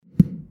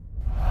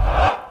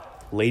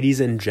Ladies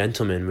and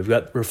gentlemen, we've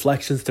got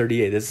Reflections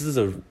 38. This is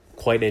a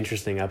quite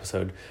interesting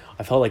episode.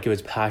 I felt like it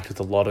was packed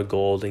with a lot of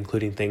gold,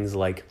 including things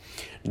like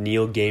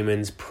Neil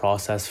Gaiman's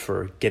process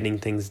for getting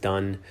things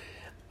done.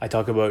 I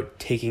talk about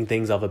taking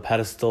things off a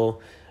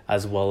pedestal,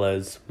 as well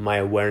as my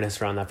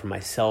awareness around that for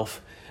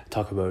myself. I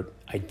talk about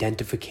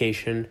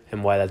identification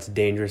and why that's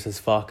dangerous as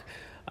fuck.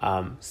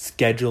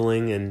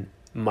 Scheduling and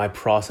my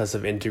process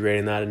of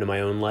integrating that into my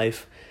own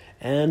life,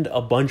 and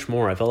a bunch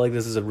more. I felt like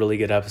this is a really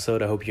good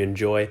episode. I hope you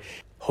enjoy.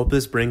 Hope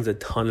this brings a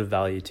ton of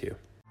value to you.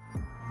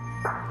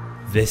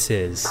 This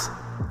is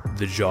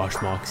the Josh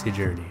Moxie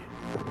Journey.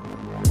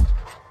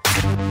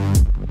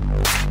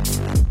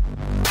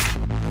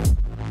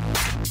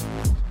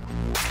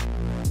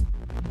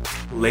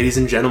 Ladies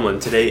and gentlemen,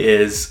 today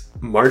is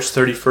March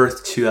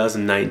 31st,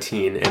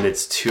 2019, and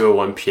it's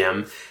 2:01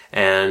 p.m.,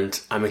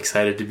 and I'm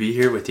excited to be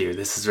here with you.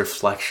 This is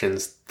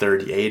Reflections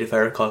 38, if I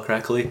recall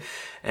correctly,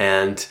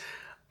 and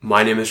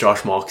my name is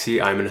Josh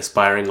Moxie. I'm an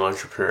aspiring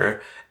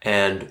entrepreneur,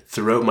 and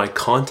throughout my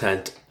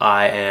content,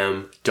 I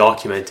am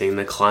documenting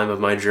the climb of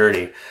my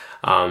journey,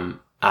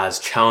 as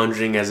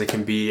challenging as it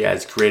can be,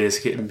 as great as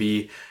it can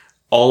be,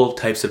 all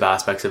types of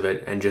aspects of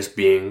it, and just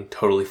being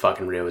totally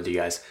fucking real with you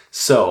guys.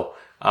 So,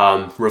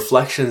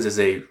 Reflections is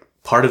a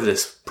part of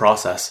this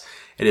process.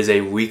 It is a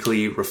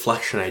weekly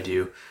reflection I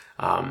do,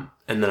 and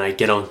then I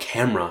get on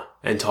camera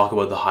and talk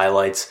about the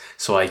highlights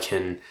so I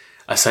can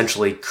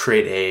essentially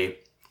create a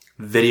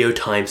video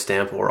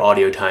timestamp or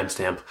audio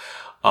timestamp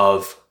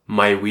of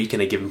my week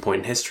in a given point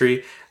in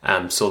history,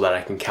 so that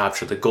I can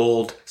capture the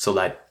gold, so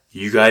that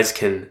you guys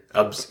can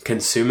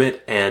consume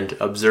it and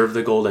observe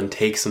the gold and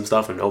take some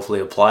stuff and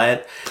hopefully apply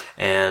it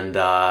and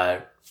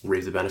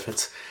reap the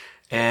benefits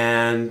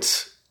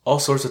and all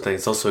sorts of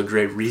things. It's also a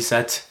great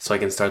reset, so I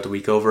can start the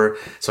week over,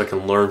 so I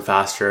can learn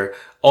faster,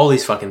 all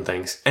these fucking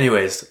things.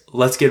 Anyways,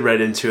 let's get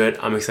right into it.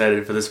 I'm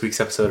excited for this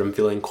week's episode. I'm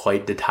feeling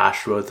quite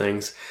detached about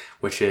things,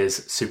 which is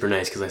super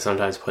nice because I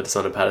sometimes put this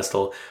on a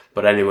pedestal.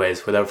 But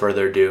anyways, without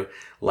further ado,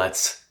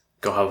 let's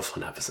go have a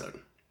fun episode.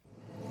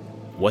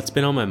 What's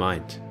been on my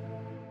mind?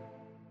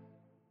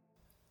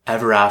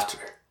 Ever After.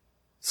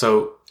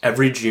 So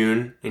every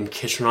June in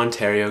Kitchener,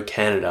 Ontario,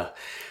 Canada,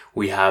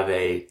 we have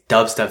a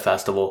dubstep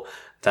festival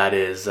that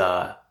is,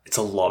 it's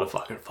a lot of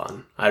fucking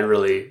fun.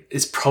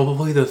 It's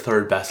probably the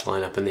third best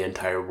lineup in the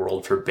entire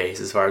world for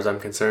bass as far as I'm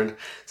concerned.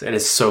 And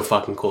it's so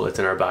fucking cool. It's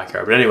in our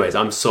backyard. But anyways,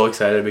 I'm so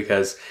excited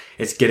because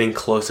it's getting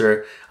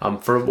closer.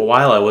 For a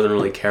while I wasn't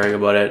really caring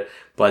about it,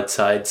 but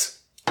it's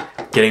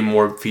getting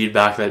more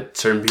feedback that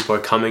certain people are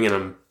coming, and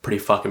I'm pretty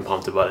fucking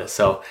pumped about it.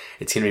 So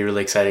it's going to be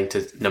really exciting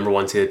to, number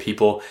one, see the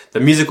people. The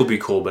music will be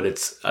cool, but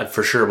it's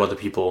for sure about the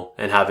people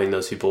and having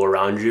those people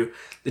around you.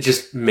 It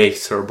just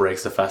makes or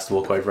breaks the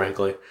festival, quite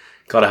frankly.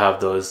 Gotta have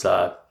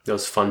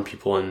those fun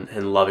people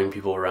and loving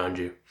people around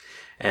you.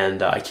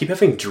 And I keep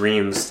having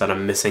dreams that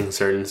I'm missing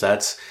certain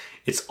sets.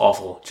 It's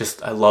awful.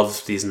 I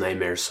love these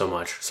nightmares so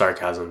much.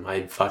 Sarcasm.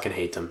 I fucking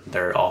hate them.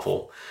 They're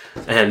awful.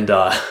 And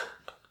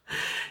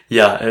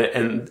yeah,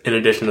 and in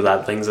addition to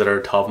that, things that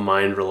are top of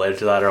mind related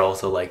to that are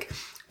also like,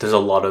 there's a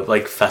lot of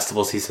like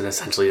festival season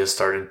essentially just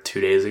started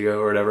 2 days ago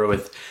or whatever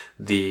with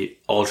the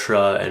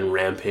Ultra and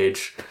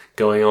Rampage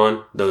going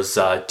on, those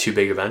two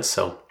big events.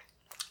 So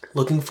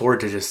looking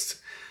forward to just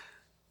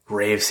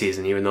rave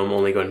season, even though I'm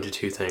only going to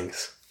two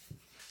things.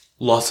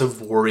 Lots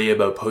of worry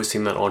about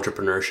posting that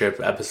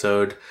entrepreneurship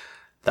episode.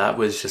 That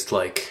was just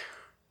like,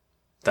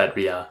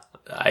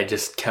 I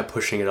just kept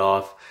pushing it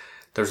off.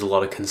 There's a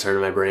lot of concern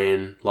in my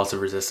brain, lots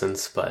of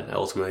resistance, but I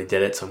ultimately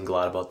did it, so I'm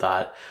glad about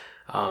that.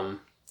 I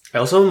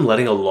also am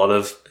letting a lot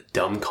of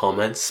dumb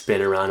comments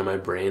spin around in my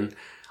brain.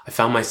 I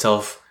found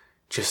myself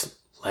just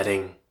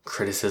letting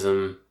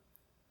criticism,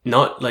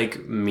 not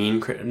like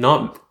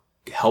not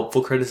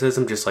helpful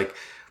criticism, just like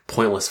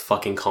pointless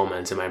fucking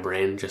comments in my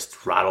brain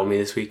just rattle me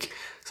this week.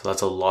 So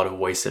that's a lot of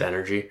wasted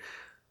energy.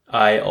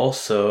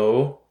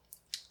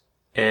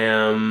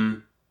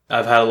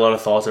 I've had a lot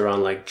of thoughts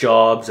around like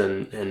jobs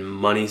and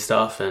money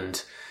stuff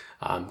and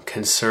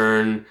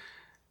concern,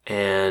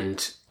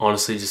 and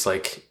honestly just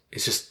like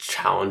it's just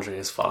challenging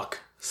as fuck.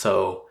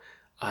 So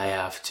I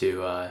have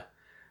to I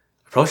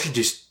probably should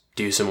just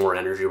do some more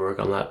energy work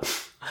on that.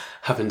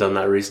 Haven't done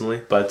that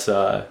recently, but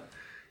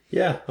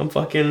yeah,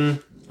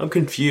 I'm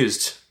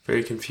confused,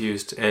 very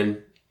confused,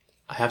 and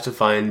I have to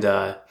find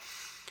I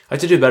have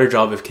to do a better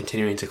job of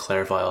continuing to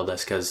clarify all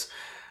this because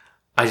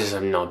I just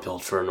am not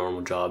built for a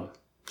normal job.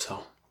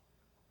 So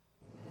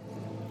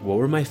what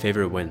were my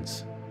favorite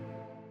wins?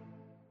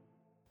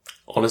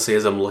 Honestly,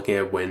 as I'm looking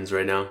at wins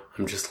right now,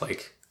 I'm just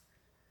like,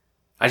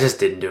 I just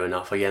didn't do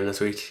enough again this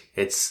week.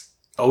 It's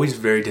always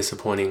very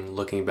disappointing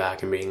looking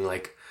back and being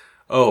like,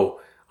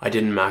 oh, I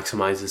didn't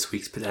maximize this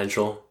week's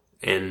potential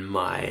in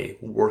my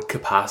work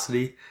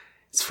capacity.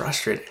 It's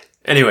frustrating.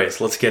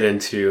 Anyways, let's get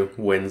into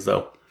wins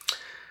though.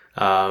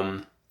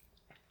 An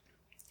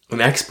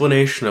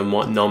explanation of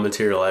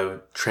non-material, I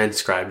would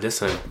transcribe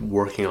this, and I'm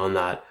working on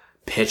that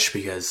pitch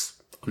because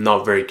I'm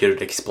not very good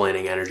at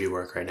explaining energy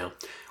work right now,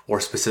 or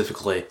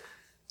specifically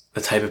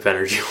the type of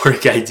energy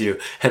work I do,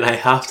 and I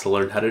have to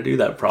learn how to do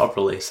that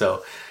properly.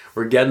 So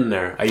we're getting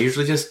there. I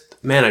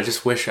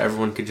just wish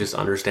everyone could just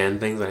understand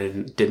things. I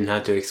didn't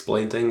have to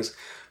explain things,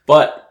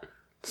 but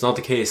it's not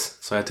the case.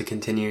 So I have to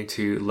continue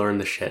to learn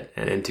the shit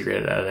and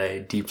integrate it at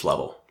a deep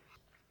level.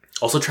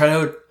 Also tried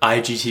out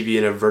IGTV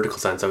in a vertical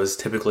sense. I was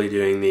typically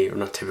doing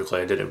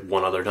I did it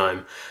one other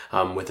time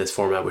with this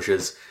format, which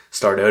is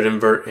start out in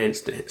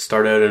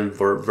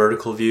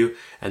vertical view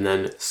and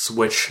then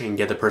switch and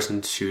get the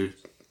person to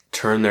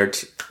turn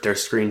their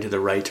screen to the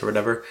right or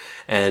whatever,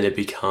 and it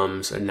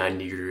becomes a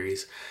 90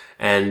 degrees,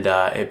 and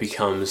it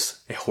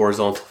becomes a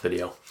horizontal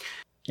video.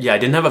 Yeah, I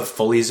didn't have it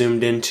fully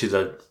zoomed into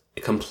the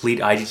complete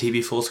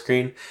IGTV full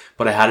screen,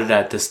 but I had it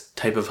at this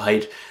type of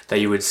height that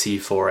you would see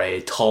for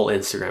a tall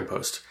Instagram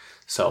post.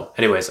 So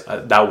anyways,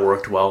 that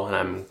worked well, and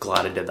I'm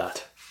glad I did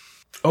that.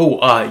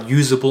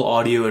 Usable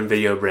audio and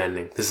video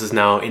branding. This is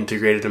now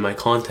integrated in my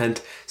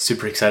content.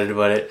 Super excited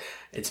about it.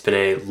 It's been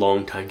a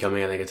long time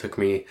coming. I think it took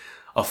me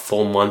a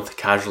full month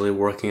casually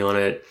working on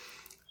it.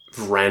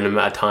 Random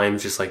at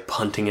times, just like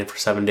punting it for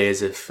 7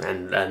 days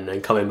and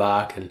then coming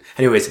back. And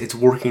anyways, it's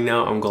working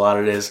now. I'm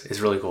glad it is.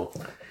 It's really cool.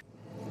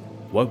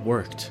 What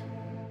worked?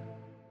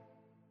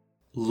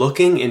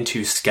 Looking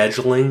into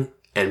scheduling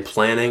and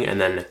planning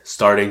and then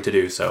starting to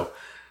do so.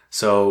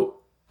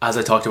 So as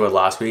I talked about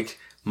last week,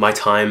 my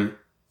time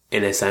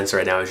in a sense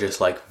right now is just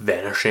like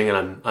vanishing,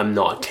 and I'm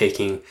not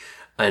taking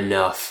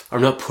enough,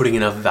 I'm not putting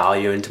enough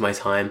value into my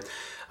time.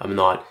 I'm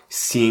not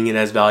seeing it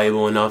as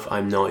valuable enough.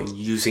 I'm not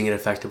using it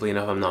effectively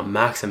enough. I'm not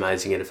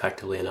maximizing it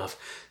effectively enough.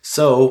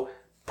 So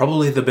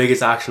probably the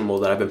biggest actionable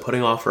that I've been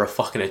putting off for a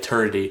fucking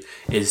eternity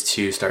is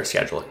to start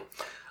scheduling.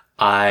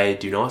 I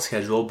do not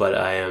schedule, but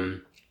I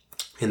am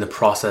in the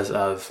process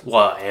of,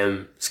 I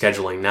am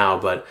scheduling now,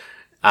 but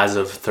as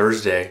of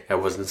Thursday, I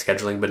wasn't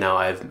scheduling, but now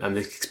I'm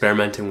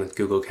experimenting with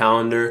Google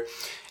Calendar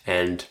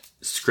and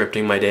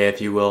scripting my day,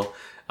 if you will.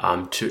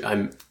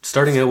 I'm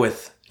starting out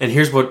with, and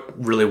here's what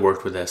really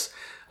worked with this.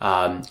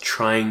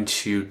 Trying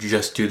to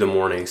just do the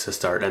mornings to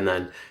start, and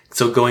then,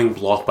 so going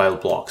block by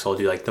block. So I'll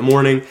do like the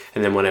morning,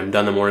 and then when I'm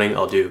done the morning,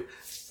 I'll do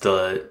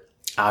the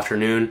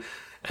afternoon,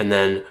 and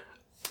then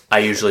I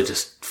usually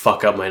just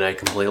fuck up my night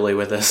completely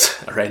with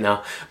this right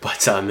now,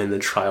 but I'm in the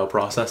trial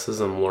processes.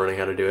 I'm learning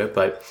how to do it.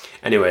 But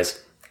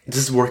anyways, this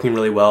is working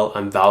really well.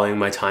 I'm valuing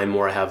my time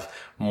more. I have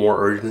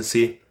more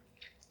urgency.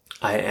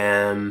 I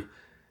am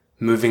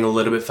moving a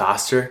little bit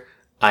faster.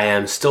 I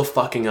am still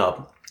fucking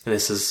up. And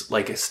this is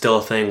like still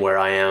a thing where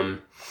I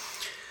am,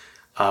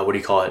 I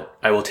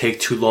will take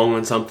too long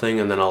on something,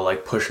 and then I'll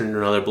like push into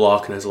another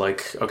block, and it's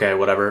like, okay,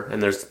 whatever.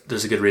 And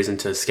there's a good reason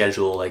to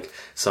schedule like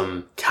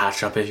some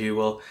catch up, if you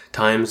will,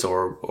 times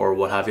or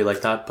what have you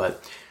like that.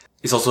 But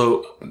it's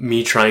also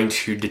me trying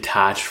to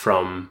detach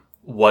from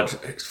what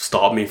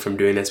stopped me from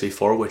doing this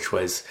before, which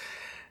was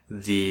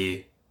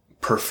the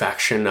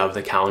perfection of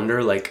the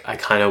calendar. Like I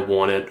kind of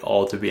want it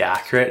all to be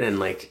accurate and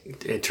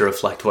like it to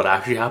reflect what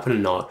actually happened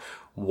and not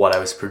what I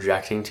was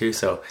projecting to.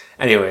 So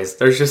anyways,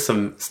 there's just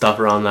some stuff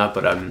around that,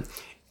 but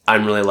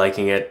I'm really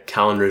liking it.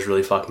 Calendar is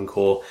really fucking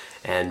cool.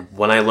 And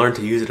when I learn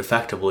to use it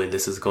effectively,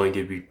 this is going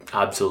to be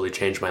absolutely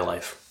change my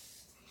life.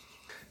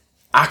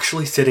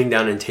 Actually sitting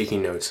down and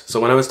taking notes. So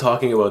when I was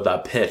talking about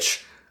that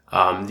pitch,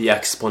 the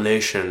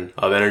explanation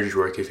of energy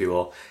work, if you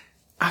will,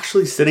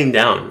 actually sitting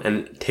down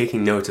and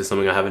taking notes is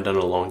something I haven't done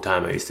in a long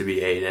time. I used to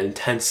be an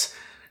intense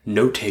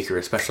note taker,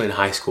 especially in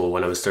high school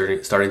when I was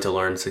starting to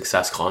learn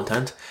success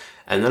content.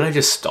 And then I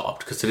just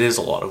stopped because it is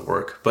a lot of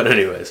work. But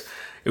anyways,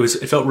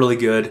 it felt really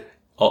good,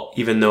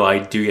 even though I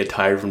do get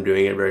tired from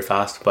doing it very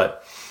fast.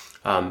 But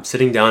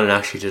sitting down and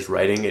actually just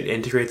writing, it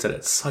integrates it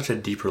at such a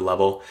deeper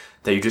level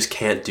that you just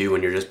can't do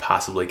when you're just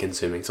passively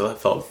consuming. So that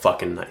felt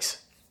fucking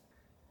nice.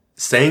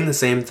 Saying the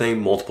same thing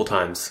multiple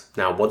times.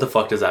 Now, what the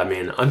fuck does that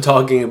mean? I'm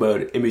talking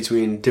about in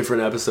between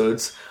different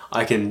episodes,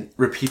 I can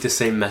repeat the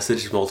same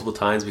message multiple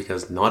times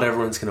because not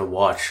everyone's going to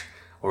watch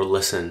or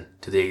listen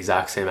to the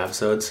exact same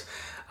episodes.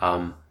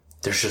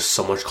 There's just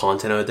so much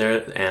content out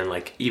there, and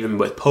like even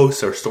with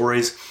posts or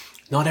stories,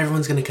 not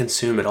everyone's going to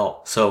consume it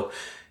all. So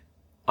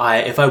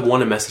if I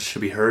want a message to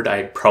be heard,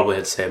 I probably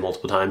have to say it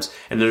multiple times,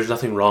 and there's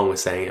nothing wrong with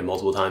saying it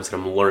multiple times,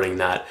 and I'm learning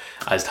that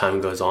as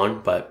time goes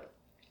on. But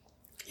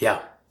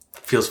yeah,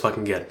 feels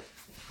fucking good.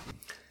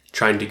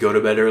 Trying to go to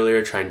bed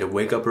earlier, trying to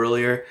wake up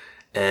earlier,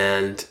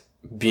 and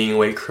being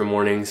awake for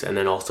mornings, and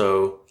then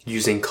also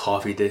using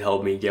coffee to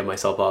help me get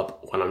myself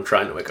up when I'm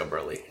trying to wake up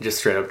early. Just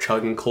straight up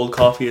chugging cold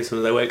coffee as soon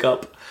as I wake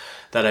up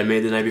that I made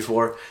the night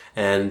before.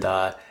 And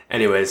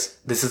anyways,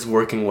 this is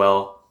working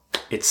well.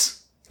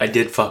 I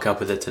did fuck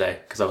up with it today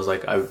because I was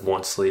like, I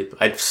want sleep.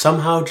 I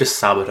somehow just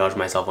sabotage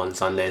myself on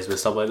Sundays with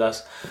stuff like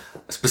this,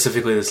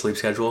 specifically the sleep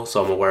schedule.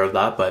 So I'm aware of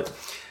that. But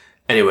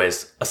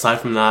anyways, aside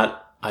from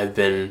that, I've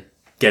been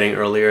getting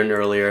earlier and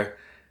earlier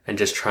and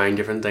just trying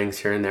different things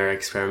here and there,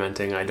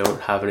 experimenting. I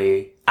don't have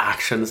any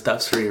action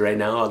steps for you right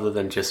now other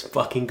than just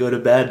fucking go to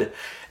bed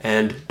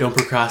and don't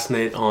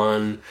procrastinate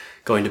on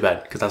going to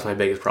bed because that's my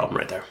biggest problem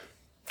right there.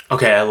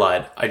 Okay, I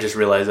lied. I just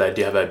realized I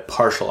do have a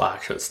partial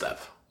action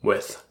step.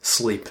 with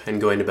sleep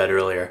and going to bed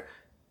earlier,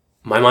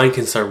 my mind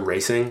can start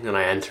racing and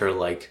I enter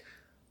like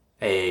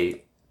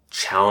a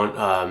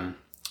challenge,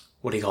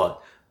 what do you call it?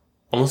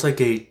 Almost like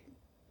a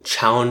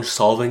challenge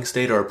solving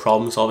state or a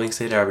problem solving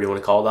state, however you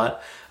want to call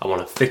that. I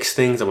want to fix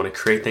things. I want to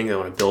create things. I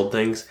want to build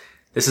things.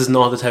 This is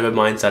not the type of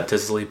mindset to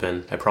sleep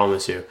in, I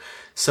promise you.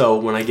 So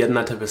when I get in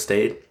that type of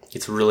state,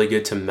 it's really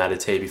good to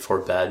meditate before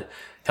bed.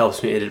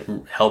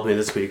 It helped me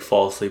this week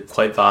fall asleep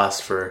quite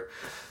fast for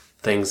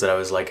things that I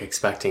was like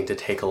expecting to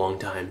take a long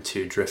time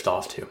to drift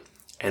off to.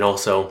 And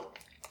also,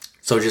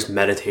 so just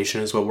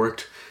meditation is what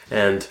worked.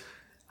 And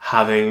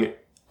having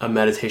a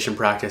meditation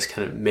practice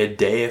kind of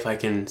midday, if I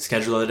can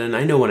schedule it in,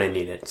 I know when I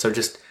need it. So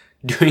just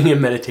doing a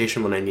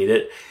meditation when I need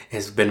it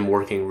has been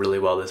working really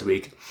well this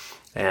week.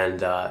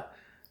 And, and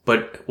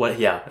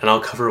I'll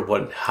cover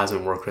what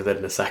hasn't worked with it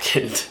in a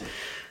second.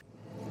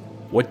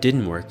 What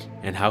didn't work,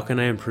 and how can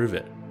I improve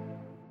it?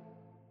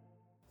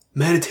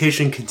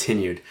 Meditation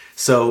continued.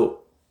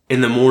 So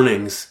in the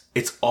mornings,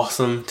 it's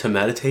awesome to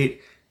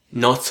meditate.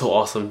 Not so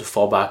awesome to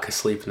fall back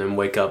asleep and then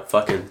wake up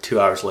fucking 2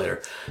 hours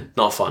later.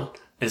 Not fun.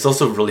 And it's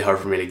also really hard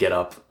for me to get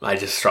up. I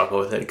just struggle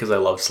with it because I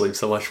love sleep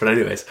so much. But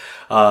anyways,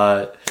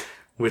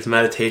 with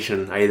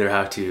meditation, I either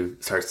have to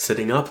start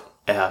sitting up.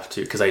 I have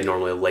to, because I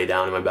normally lay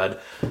down in my bed.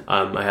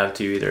 I have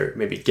to either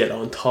maybe get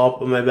on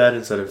top of my bed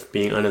instead of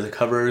being under the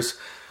covers.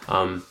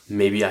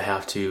 Maybe I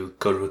have to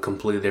go to a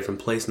completely different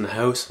place in the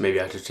house. Maybe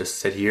I have to just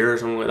sit here or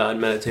something like that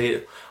and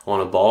meditate on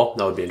a ball.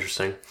 That would be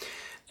interesting.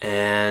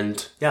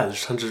 And yeah,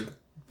 there's tons of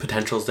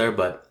potentials there,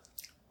 but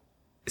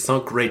it's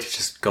not great to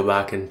just go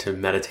back into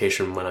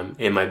meditation when I'm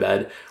in my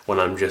bed, when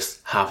I'm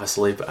just half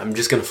asleep. I'm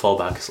just going to fall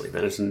back asleep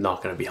and it's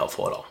not going to be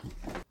helpful at all.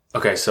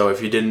 Okay, so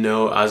if you didn't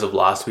know, as of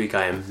last week,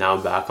 I am now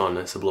back on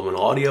the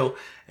Subliminal Audio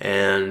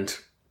and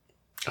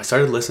I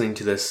started listening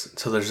to this.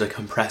 So there's a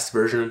compressed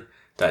version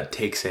that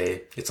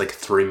it's like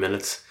 3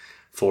 minutes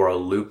for a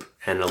loop,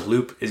 and a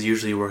loop is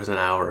usually worth an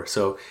hour.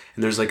 So,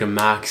 and there's like a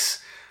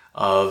max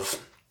of,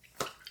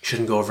 you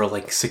shouldn't go over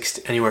like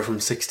anywhere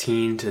from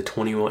 16 to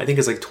 21. I think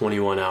it's like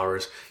 21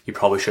 hours you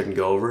probably shouldn't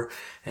go over.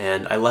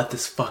 And I let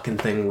this fucking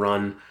thing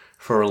run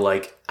for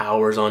like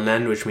hours on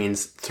end, which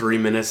means 3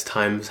 minutes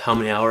times how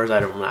many hours? I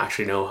don't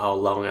actually know how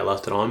long I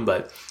left it on,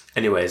 but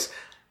anyways,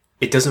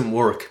 it doesn't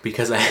work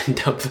because I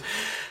end up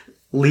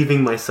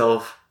leaving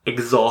myself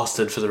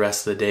exhausted for the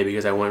rest of the day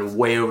because I went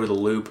way over the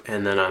loop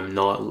and then I'm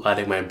not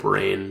letting my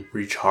brain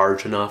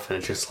recharge enough, and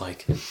it's just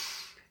like,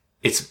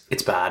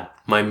 it's bad.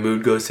 My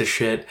mood goes to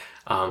shit.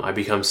 I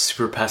become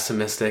super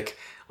pessimistic.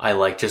 I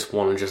like just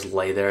want to just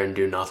lay there and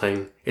do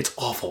nothing. It's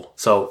awful.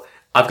 So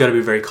I've got to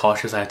be very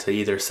cautious. I have to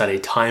either set a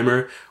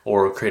timer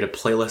or create a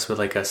playlist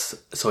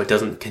with so it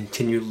doesn't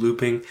continue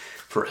looping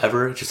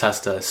forever. It just has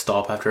to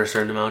stop after a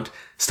certain amount.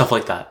 Stuff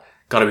like that.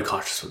 Got to be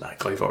cautious with that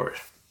going forward.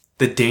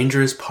 The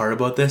dangerous part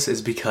about this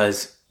is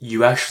because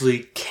you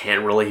actually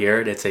can't really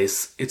hear it.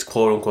 It's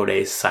quote unquote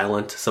a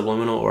silent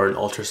subliminal, or an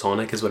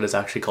ultrasonic is what it's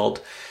actually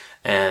called.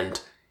 And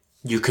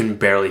you can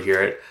barely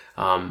hear it.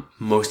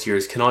 Most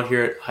ears cannot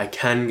hear it. I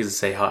can because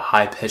it's a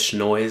high pitched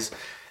noise.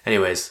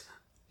 Anyways,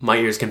 my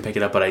ears can pick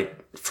it up, but I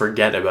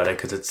forget about it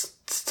because it's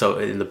so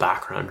in the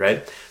background,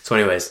 right? So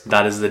anyways,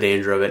 that is the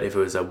danger of it. If it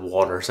was a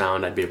water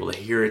sound, I'd be able to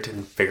hear it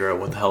and figure out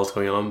what the hell is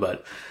going on,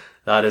 but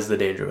that is the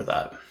danger with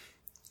that.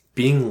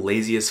 Being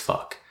lazy as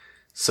fuck.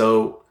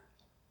 So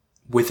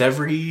with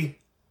every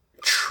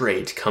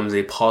trait comes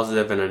a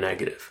positive and a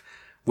negative.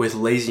 With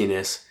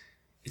laziness,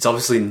 it's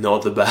obviously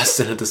not the best,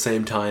 and at the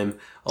same time,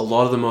 a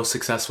lot of the most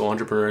successful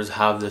entrepreneurs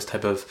have this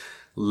type of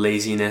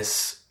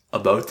laziness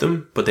about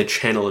them, but they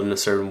channel it in a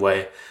certain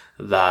way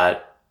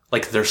that,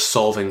 like, they're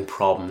solving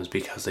problems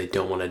because they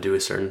don't want to do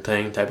a certain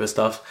thing type of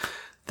stuff.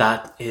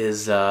 That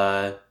is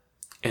an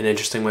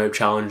interesting way of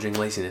challenging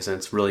laziness, and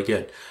it's really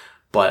good.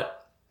 But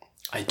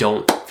I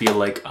don't feel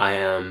like I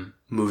am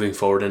moving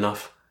forward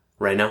enough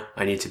right now.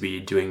 I need to be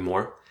doing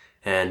more,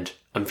 and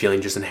I'm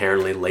feeling just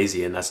inherently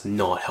lazy, and that's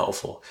not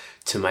helpful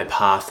to my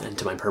path and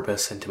to my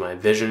purpose and to my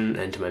vision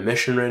and to my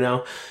mission right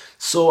now.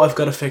 So I've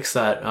got to fix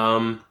that.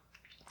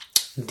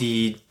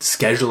 The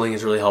scheduling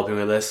is really helping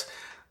with this.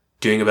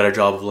 Doing a better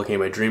job of looking at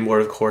my dream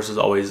board, of course, is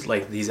always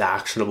like these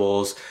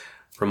actionables,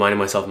 reminding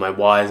myself of my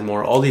whys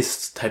more. All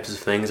these types of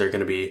things are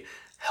going to be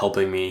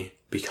helping me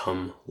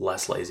become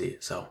less lazy.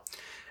 So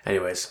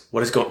anyways,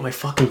 my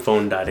fucking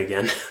phone died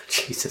again.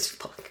 Jesus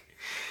fuck.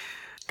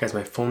 Guys,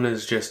 my phone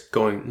is just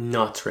going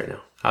nuts right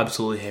now.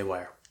 Absolutely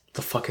haywire. What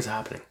the fuck is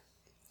happening?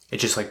 It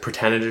just like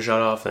pretended to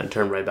shut off and then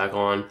turned right back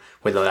on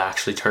without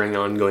actually turning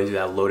on, going through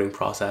that loading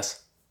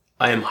process.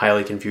 I am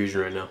highly confused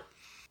right now.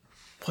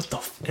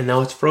 And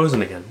now it's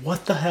frozen again.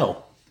 What the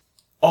hell?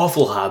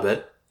 Awful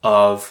habit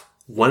of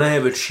when I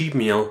have a cheap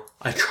meal,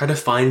 I try to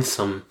find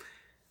some,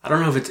 I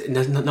don't know if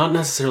it's not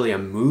necessarily a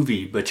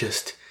movie, but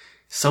just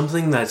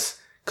something that's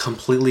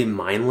completely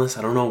mindless.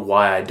 I don't know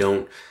why I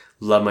don't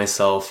let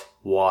myself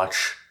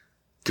watch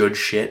good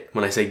shit.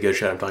 When I say good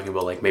shit, I'm talking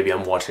about like maybe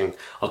I'm watching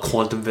a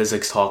quantum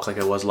physics talk like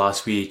I was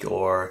last week,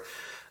 or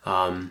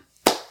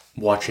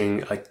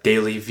watching like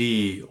Daily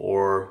V,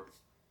 or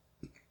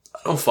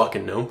don't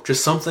fucking know.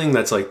 Just something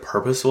that's like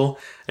purposeful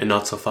and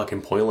not so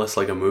fucking pointless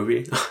like a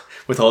movie,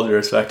 with all due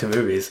respect to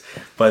movies,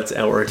 but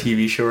or a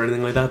TV show or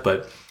anything like that.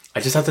 But I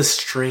just have this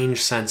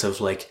strange sense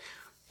of like,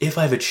 if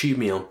I have a cheat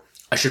meal,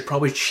 I should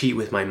probably cheat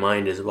with my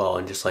mind as well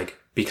and just like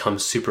become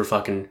super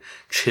fucking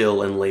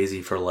chill and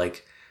lazy for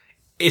like,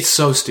 it's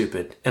so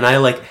stupid. And I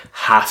like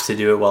have to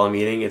do it while I'm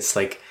eating. It's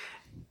like,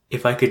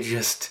 if I could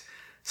just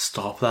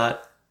stop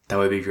that, that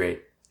would be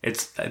great.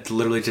 It's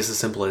literally just as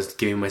simple as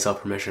giving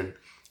myself permission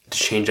to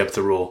change up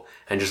the rule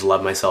and just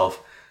let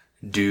myself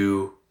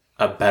do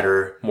a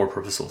better, more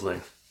purposeful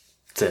thing.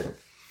 That's it.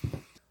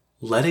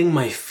 Letting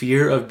my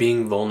fear of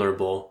being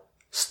vulnerable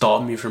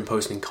stop me from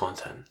posting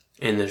content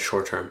in the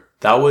short term.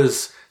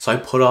 So I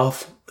put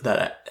off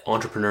that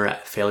entrepreneur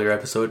failure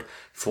episode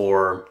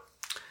for,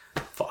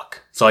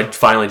 So I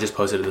finally just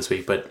posted it this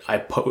week, but I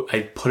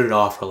put it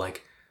off for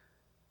like,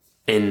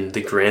 in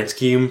the grand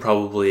scheme,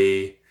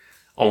 probably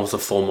almost a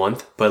full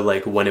month. But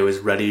like when it was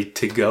ready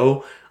to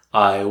go,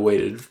 I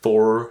waited 3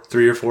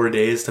 or 4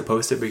 days to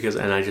post it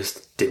and I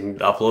just didn't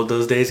upload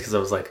those days because I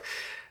was like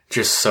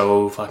just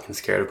so fucking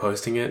scared of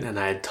posting it, and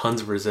I had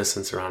tons of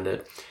resistance around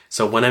it.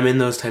 So when I'm in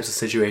those types of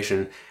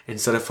situations,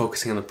 instead of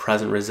focusing on the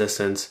present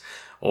resistance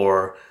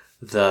or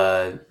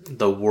the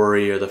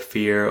worry or the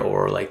fear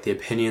or like the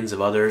opinions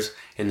of others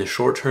in the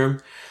short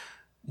term,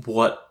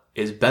 what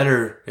is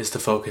better is to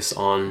focus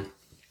on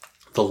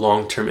the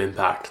long-term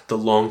impact, the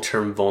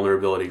long-term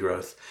vulnerability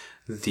growth,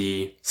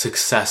 the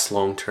success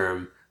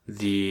long-term,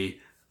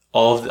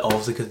 all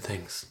of the good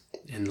things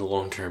in the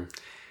long-term.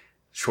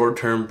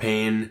 Short-term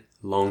pain,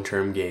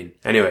 long-term gain.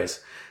 Anyways,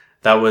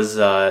 that was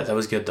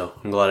good though.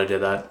 I'm glad I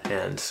did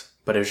that.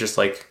 But it was just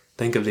like,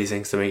 think of these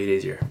things to make it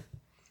easier.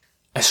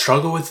 I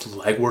struggle with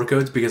leg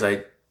workouts because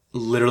I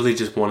literally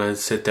just want to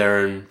sit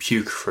there and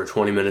puke for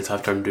 20 minutes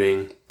after I'm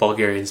doing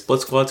Bulgarian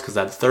split squats, because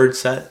that third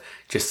set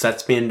just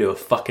sets me into a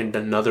fucking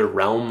another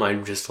realm.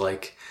 I'm just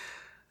like,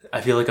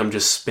 I feel like I'm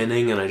just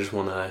spinning and I just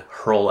want to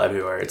hurl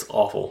everywhere. It's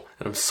awful.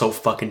 And I'm so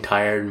fucking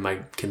tired and I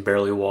can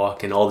barely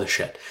walk and all this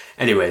shit.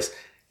 Anyways,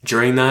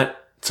 during that,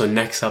 so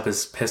next up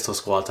is pistol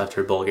squats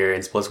after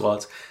Bulgarian split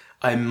squats.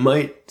 I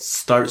might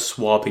start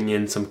swapping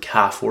in some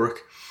calf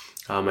work.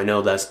 I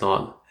know that's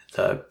not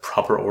the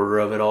proper order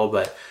of it all,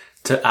 but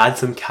to add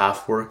some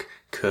calf work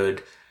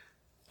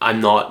I'm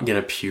not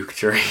gonna puke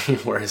during,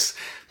 whereas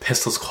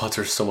pistol squats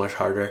are so much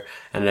harder,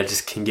 and I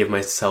just can give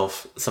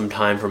myself some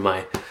time for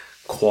my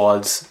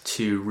quads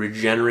to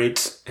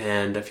regenerate.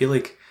 And I feel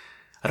like,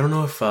 I don't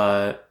know if,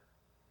 oh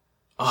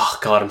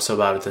god, I'm so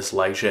bad at this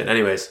leg shit.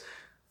 Anyways,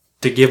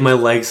 to give my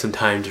legs some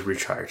time to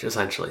recharge,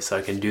 essentially, so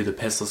I can do the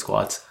pistol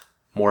squats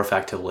more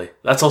effectively.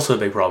 That's also a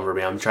big problem for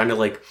me. I'm trying to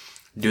like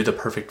do the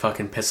perfect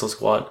fucking pistol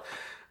squat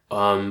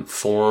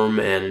form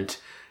and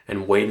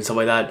weight and stuff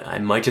like that. I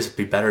might just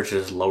be better to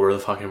just lower the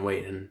fucking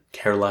weight and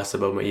care less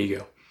about my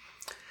ego.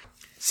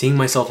 Seeing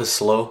myself as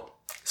slow.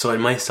 So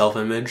in my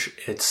self-image,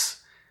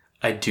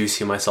 I do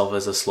see myself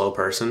as a slow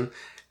person,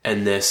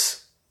 and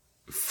this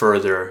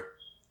further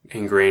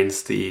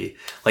ingrains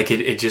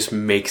it just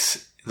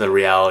makes the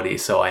reality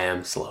so I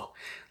am slow.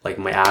 Like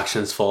my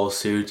actions follow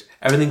suit.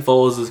 Everything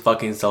follows this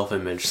fucking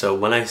self-image. So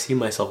when I see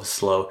myself as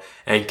slow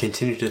and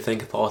continue to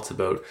think thoughts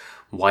about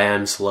why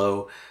I'm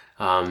slow,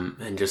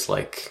 and just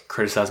like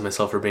criticize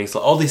myself for being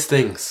slow, all these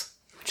things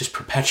just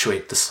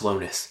perpetuate the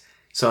slowness.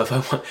 So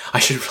I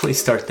should really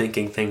start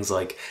thinking things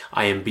like,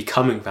 I am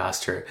becoming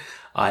faster.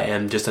 I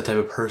am just the type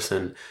of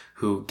person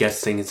who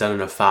gets things done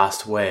in a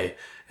fast way,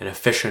 an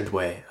efficient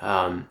way.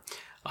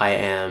 I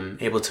am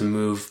able to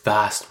move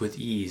fast with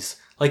ease.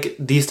 Like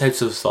these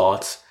types of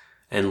thoughts,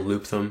 and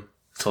loop them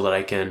so that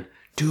I can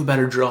do a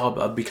better job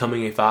of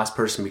becoming a fast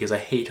person, because I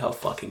hate how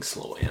fucking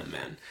slow I am,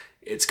 man.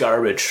 It's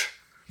garbage.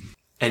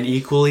 And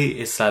equally,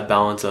 it's that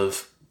balance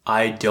of,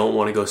 I don't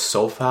want to go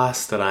so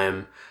fast that I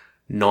am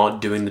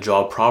not doing the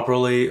job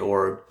properly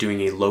or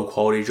doing a low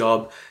quality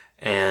job,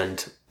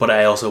 but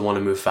I also want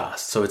to move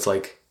fast. So it's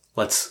like,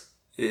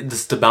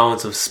 it's the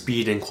balance of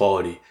speed and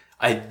quality.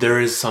 There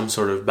is some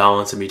sort of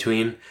balance in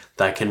between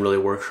that can really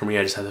work for me.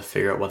 I just have to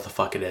figure out what the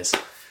fuck it is.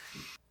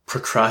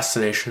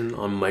 Procrastination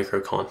on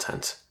micro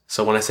content.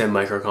 So when I say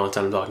micro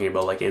content, I'm talking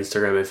about like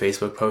Instagram and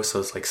Facebook posts. So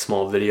it's like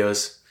small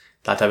videos,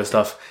 that type of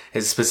stuff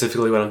is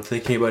specifically what I'm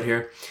thinking about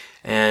here.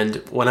 And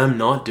when I'm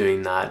not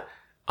doing that,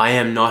 I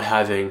am not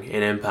having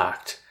an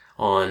impact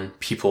on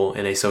people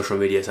in a social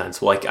media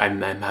sense. Like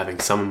I'm having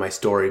some in my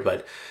story,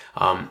 but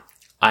I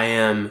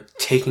am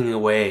taking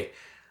away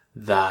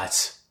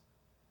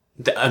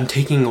I'm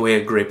taking away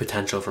a great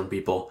potential from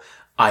people,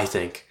 I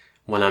think,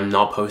 when I'm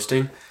not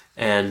posting.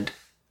 And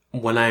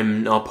when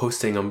I'm not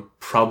posting, I'm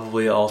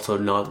probably also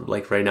not,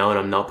 like right now, and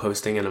I'm not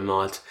posting and I'm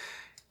not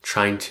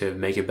trying to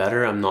make it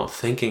better, I'm not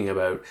thinking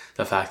about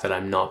the fact that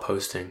I'm not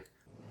posting.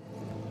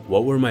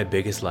 What were my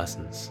biggest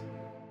lessons?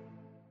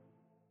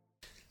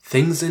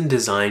 Things in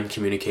design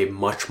communicate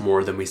much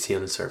more than we see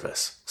on the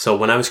surface. So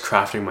when I was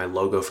crafting my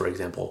logo, for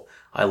example,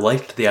 I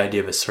liked the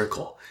idea of a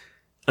circle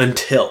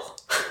until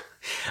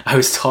I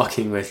was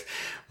talking with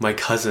my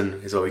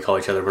cousin is what we call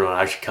each other. We're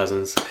not actually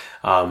cousins.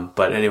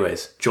 But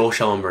anyways, Joel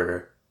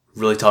Schellenberger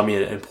really taught me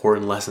an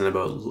important lesson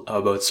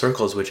about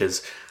circles, which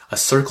is a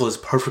circle is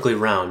perfectly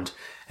round.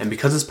 And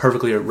because it's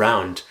perfectly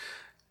round,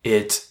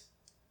 it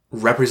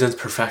represents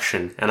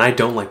perfection. And I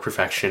don't like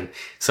perfection.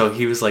 So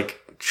he was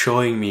like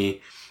showing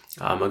me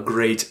a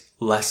great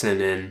lesson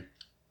in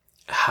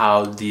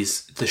how the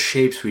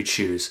shapes we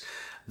choose,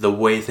 the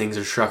way things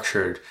are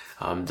structured,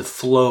 the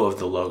flow of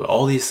the logo,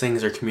 all these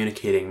things are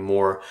communicating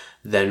more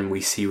than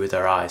we see with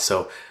our eyes.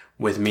 So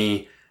with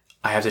me,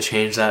 I have to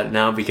change that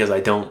now because I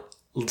don't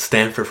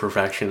stand for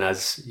perfection,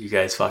 as you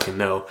guys fucking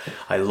know.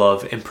 I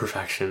love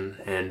imperfection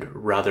and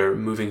rather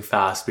moving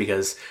fast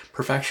because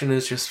perfection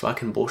is just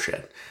fucking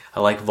bullshit. I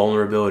like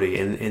vulnerability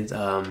and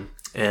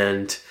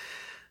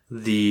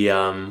the,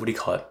 what do you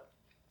call it?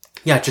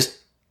 Yeah, just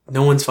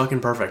no one's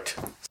fucking perfect.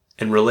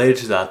 And related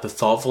to that, the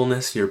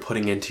thoughtfulness you're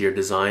putting into your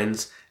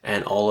designs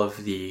and all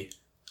of the,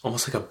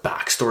 almost like a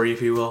backstory,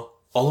 if you will,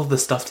 all of the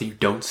stuff that you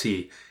don't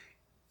see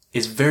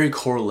is very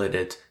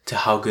correlated to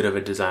how good of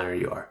a designer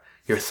you are.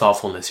 Your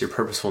thoughtfulness, your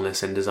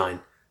purposefulness in design.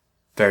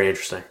 Very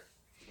interesting.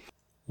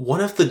 One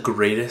of the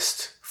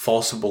greatest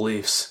false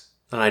beliefs,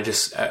 and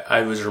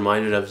I was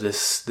reminded of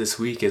this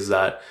week, is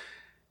that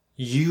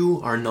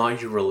you are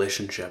not your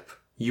relationship.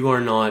 You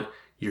are not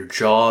your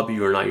job.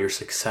 You are not your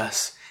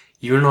success.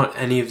 You are not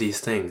any of these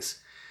things.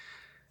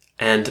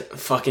 And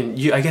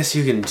fucking, I guess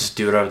you can just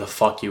do whatever the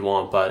fuck you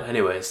want, but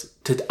anyways,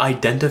 to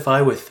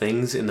identify with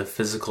things in the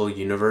physical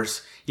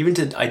universe, even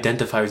to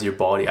identify with your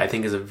body, I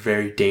think is a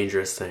very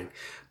dangerous thing.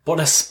 But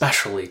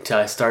especially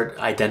to start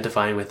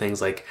identifying with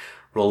things like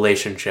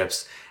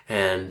relationships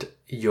and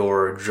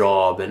your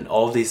job and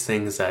all of these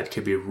things that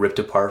could be ripped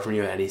apart from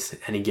you at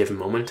any given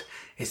moment,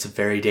 it's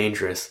very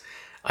dangerous.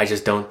 I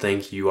just don't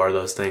think you are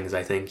those things.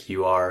 I think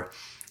you are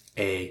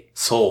a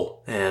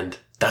soul, and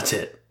that's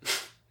it.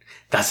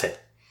 That's it.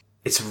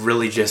 It's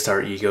really just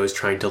our egos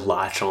trying to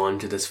latch on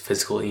to this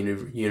physical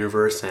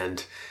universe,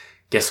 and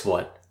guess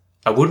what?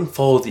 I wouldn't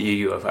follow the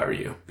ego if I were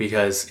you,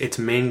 because its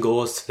main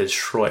goal is to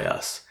destroy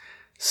us.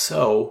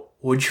 So,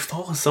 would you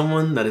follow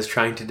someone that is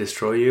trying to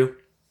destroy you?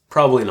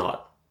 Probably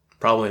not.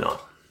 Probably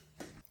not.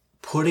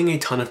 Putting a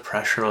ton of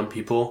pressure on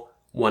people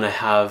when I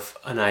have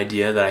an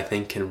idea that I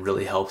think can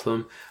really help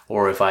them,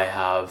 or if I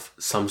have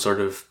some sort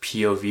of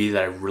POV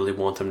that I really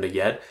want them to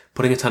get,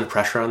 putting a ton of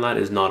pressure on that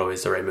is not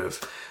always the right move.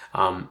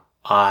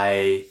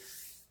 I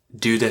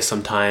do this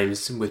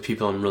sometimes with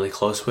people I'm really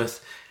close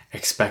with,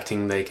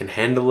 expecting they can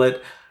handle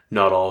it.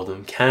 Not all of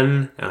them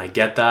can, and I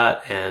get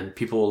that, and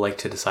people like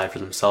to decide for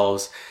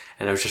themselves.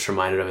 And I was just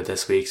reminded of it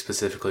this week,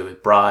 specifically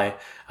with Bri,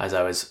 as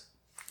I was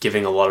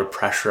giving a lot of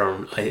pressure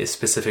on a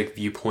specific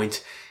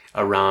viewpoint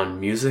around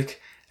music,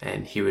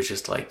 and he was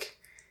just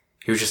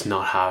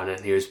not having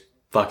it.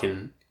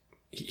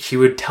 He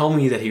would tell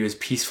me that he was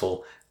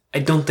peaceful. I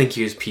don't think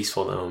he was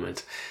peaceful at the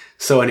moment.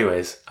 So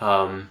anyways,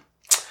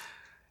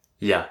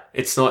 yeah,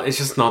 it's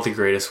just not the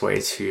greatest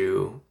way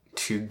to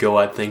go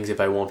at things.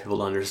 If I want people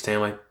to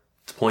understand my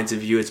points of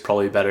view, it's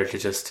probably better to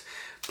just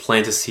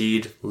plant a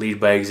seed, lead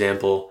by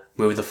example,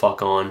 move the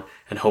fuck on,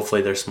 and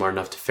hopefully they're smart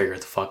enough to figure it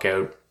the fuck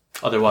out.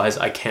 Otherwise,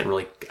 I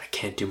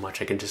can't do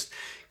much. I can just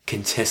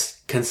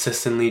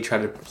consistently try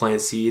to plant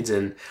seeds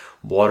and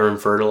water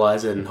and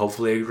fertilize it, and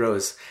hopefully it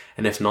grows.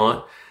 And if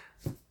not,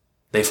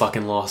 they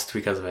fucking lost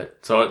because of it.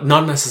 So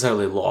not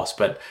necessarily lost,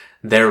 but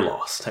they're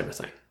lost type of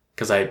thing.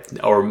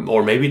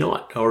 Or maybe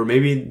not, or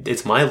maybe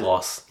it's my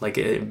loss.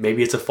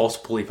 Maybe it's a false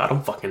belief. I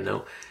don't fucking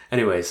know.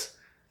 Anyways,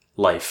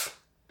 life.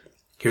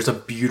 Here's a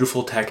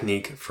beautiful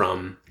technique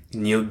from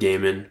Neil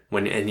Gaiman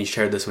and he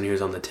shared this when he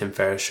was on the Tim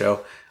Ferriss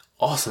show.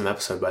 Awesome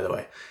episode, by the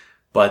way.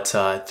 But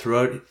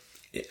throughout,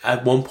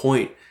 at one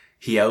point,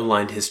 he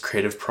outlined his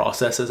creative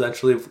process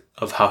essentially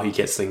of how he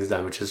gets things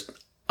done, which is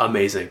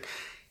amazing.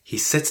 He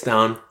sits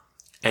down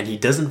and he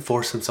doesn't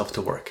force himself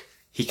to work.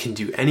 He can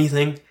do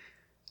anything,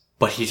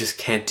 but he just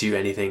can't do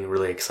anything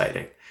really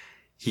exciting.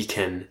 He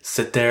can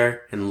sit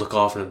there and look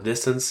off in the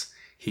distance.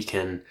 He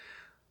can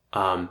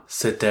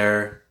sit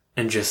there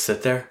and just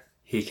sit there.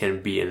 He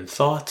can be in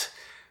thought,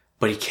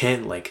 but he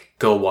can't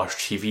go watch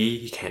TV.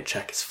 He can't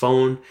check his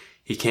phone.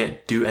 He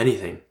can't do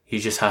anything. He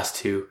just has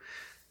to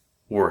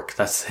work.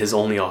 That's his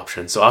only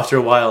option. So after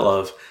a while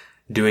of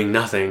doing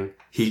nothing,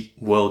 he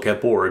will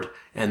get bored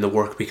and the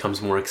work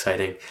becomes more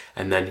exciting,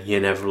 and then he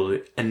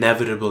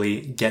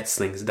inevitably gets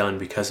things done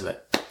because of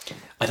it.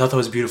 I thought that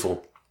was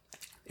beautiful.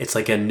 It's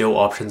like a no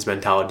options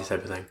mentality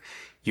type of thing.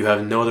 You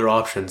have no other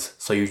options,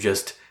 so you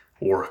just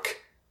work.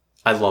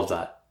 I love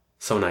that.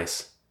 So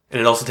nice. And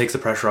it also takes the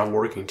pressure off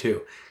working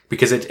too,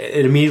 because it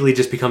immediately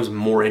just becomes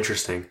more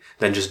interesting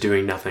than just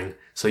doing nothing.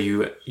 So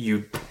you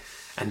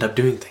end up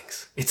doing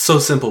things. It's so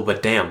simple,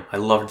 but damn, I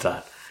loved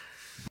that.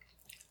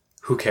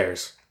 Who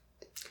cares?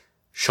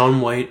 Shaun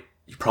White,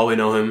 you probably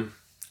know him.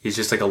 He's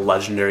just like a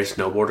legendary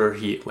snowboarder.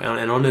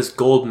 And on his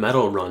gold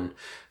medal run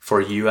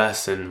for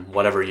US in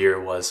whatever year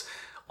it was,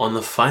 on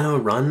the final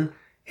run,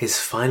 his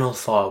final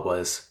thought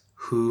was,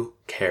 who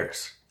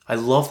cares? I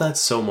love that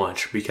so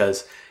much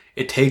because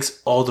it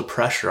takes all the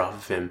pressure off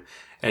of him.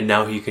 and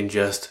now he can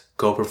just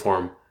go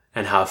perform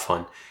and have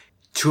fun.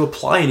 To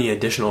apply any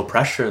additional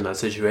pressure in that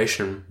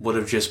situation would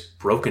have just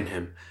broken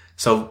him.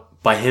 So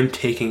by him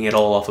taking it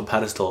all off a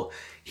pedestal,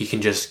 he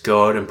can just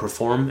go out and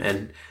perform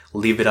and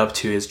leave it up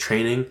to his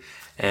training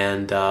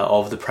and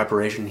all of the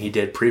preparation he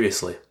did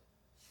previously.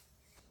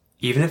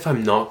 Even if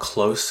I'm not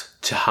close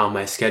to how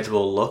my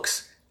schedule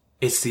looks,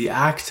 it's the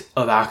act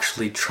of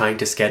actually trying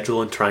to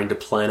schedule and trying to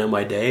plan out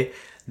my day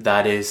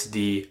that is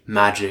the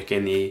magic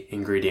and the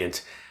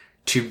ingredient.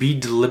 To be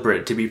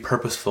deliberate, to be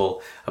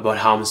purposeful about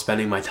how I'm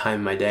spending my time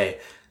in my day,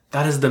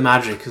 that is the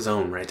magic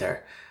zone right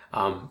there.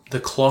 The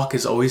clock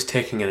is always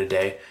ticking in a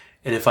day,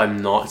 and if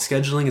I'm not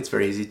scheduling, it's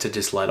very easy to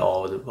just let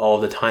all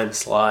of the time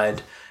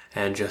slide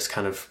and just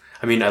kind of,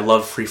 I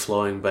love free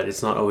flowing, but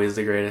it's not always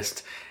the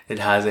greatest. It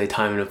has a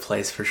time and a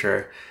place for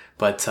sure.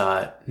 But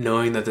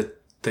knowing that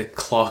the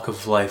clock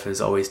of life is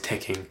always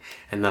ticking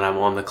and that I'm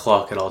on the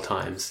clock at all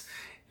times,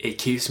 it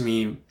keeps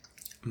me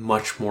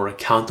much more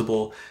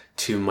accountable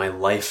to my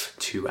life,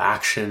 to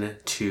action,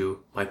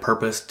 to my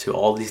purpose, to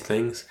all these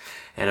things.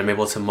 And I'm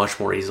able to much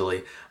more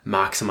easily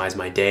maximize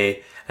my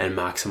day and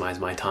maximize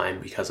my time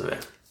because of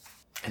it.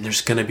 And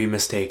there's going to be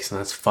mistakes, and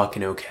that's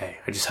fucking okay.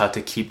 I just have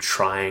to keep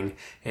trying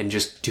and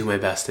just do my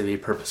best to be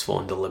purposeful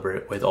and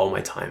deliberate with all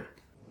my time.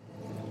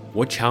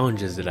 What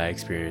challenges did I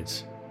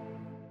experience?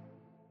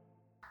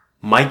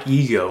 My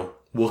ego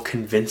will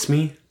convince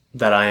me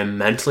that I am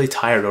mentally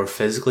tired or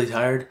physically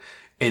tired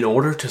in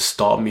order to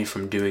stop me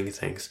from doing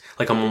things.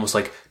 Like I'm almost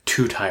like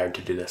too tired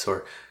to do this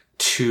or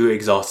too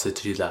exhausted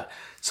to do that.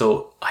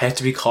 So I have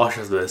to be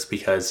cautious of this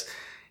because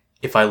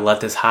if I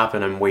let this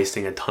happen, I'm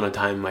wasting a ton of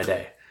time in my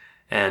day.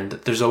 And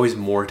there's always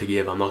more to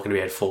give. I'm not going to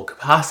be at full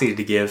capacity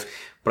to give,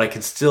 but I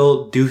can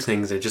still do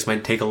things that just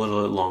might take a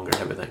little bit longer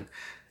type of thing.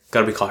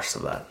 Gotta be cautious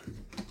of that.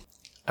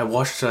 I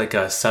watched like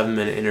a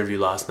 7-minute interview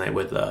last night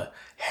with a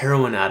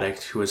heroin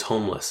addict who was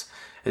homeless.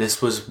 And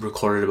this was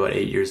recorded about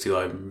 8 years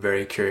ago. I'm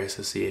very curious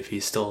to see if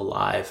he's still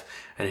alive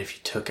and if he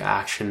took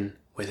action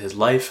with his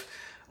life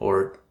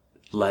or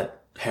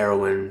let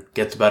heroin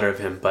get the better of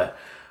him. But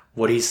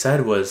what he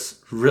said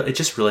was, it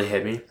just really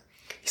hit me.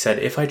 He said,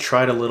 if I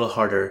tried a little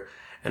harder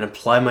and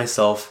apply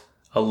myself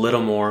a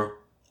little more,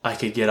 I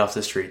could get off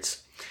the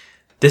streets.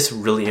 This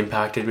really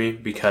impacted me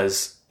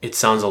because it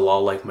sounds a lot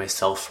like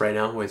myself right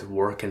now with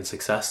work and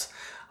success.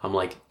 I'm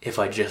like, if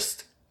I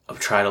just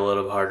tried a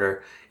little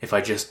harder, if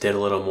I just did a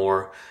little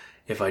more,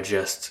 if I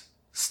just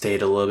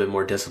stayed a little bit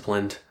more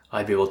disciplined,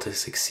 I'd be able to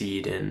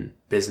succeed in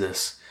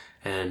business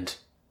and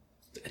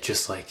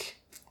just like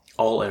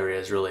all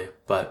areas really.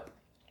 But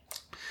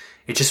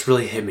it just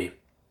really hit me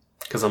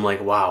because I'm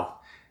like, wow,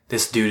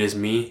 this dude is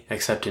me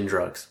except in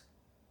drugs.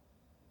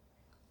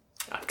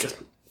 I'm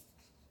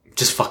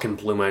just fucking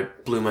blew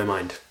my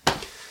mind.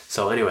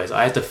 So anyways,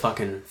 I have to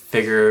fucking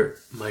figure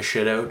my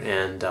shit out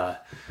and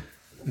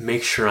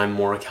make sure I'm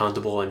more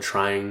accountable and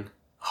trying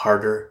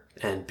harder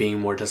and being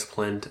more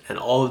disciplined and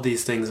all of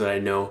these things that I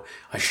know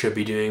I should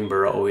be doing, but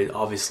are always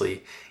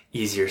obviously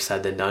easier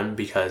said than done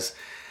because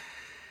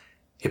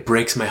it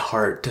breaks my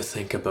heart to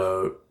think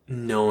about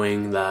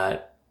knowing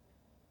that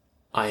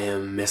I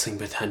am missing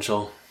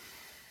potential.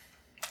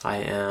 I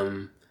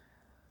am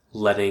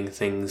letting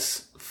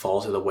things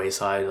fall to the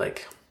wayside.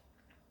 Like,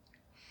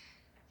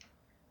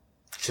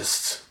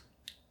 just,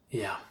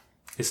 yeah,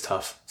 it's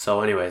tough.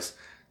 So anyways,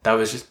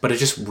 but it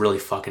just really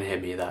fucking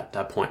hit me,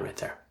 that point right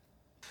there.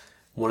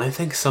 When I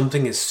think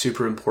something is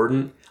super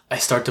important, I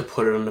start to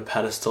put it on a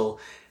pedestal,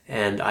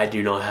 and I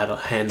do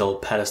not handle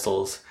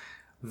pedestals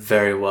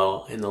very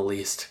well in the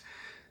least.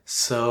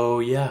 So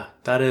yeah,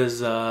 that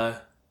is an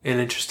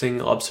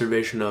interesting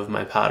observation of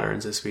my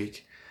patterns this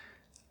week,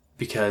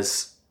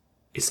 because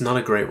it's not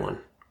a great one.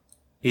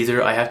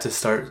 Either I have to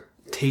start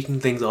taking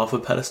things off a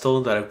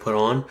pedestal that I put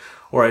on,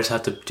 or I just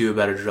have to do a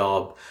better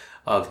job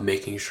of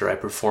making sure I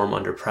perform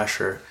under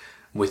pressure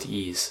with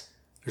ease.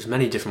 There's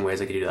many different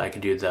ways I could do that. I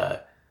could do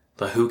the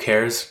who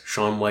cares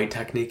Shaun White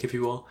technique, if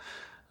you will.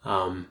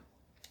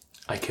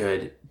 I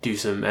could do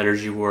some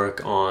energy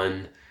work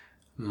on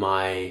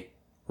my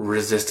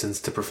resistance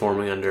to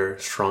performing under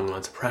strong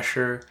amounts of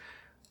pressure.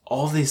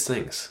 All of these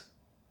things.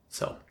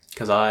 So,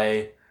 because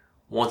I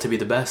want to be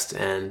the best,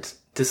 and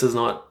this does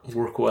not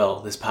work well,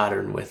 this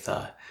pattern with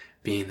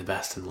being the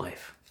best in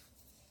life.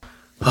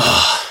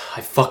 I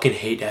fucking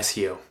hate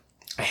SEO.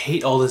 I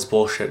hate all this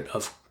bullshit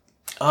of,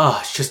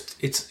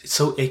 it's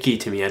so icky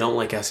to me. I don't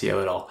like SEO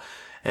at all.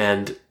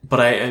 But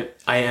I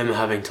am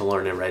having to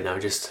learn it right now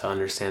just to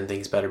understand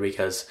things better,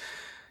 because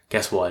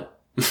guess what?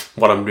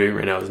 What I'm doing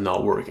right now is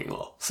not working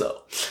well.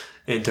 So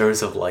in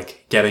terms of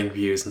like getting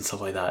views and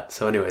stuff like that.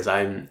 So anyways,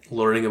 I'm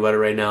learning about it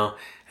right now,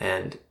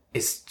 and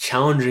it's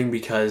challenging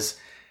because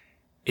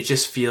it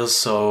just feels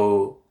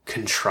so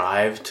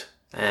contrived,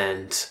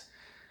 and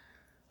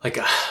like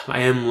I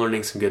am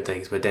learning some good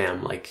things, but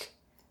damn, like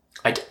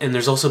and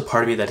there's also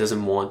part of me that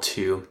doesn't want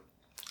to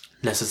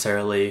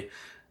necessarily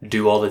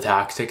do all the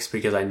tactics,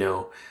 because I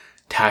know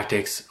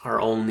tactics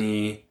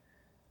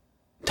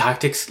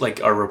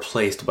like are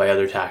replaced by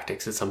other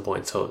tactics at some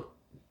point. So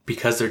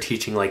because they're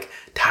teaching like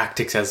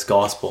tactics as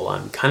gospel,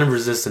 I'm kind of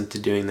resistant to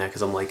doing that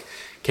because I'm like,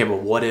 okay,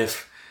 but what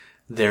if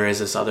there is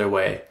this other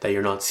way that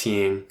you're not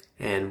seeing?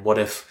 And what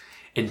if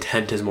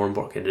intent is more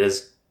important? It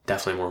is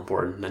definitely more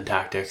important than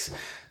tactics.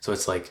 So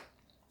it's like,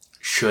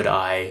 should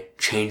I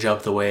change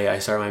up the way I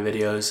start my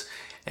videos?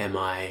 Am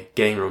I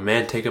getting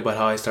romantic about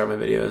how I start my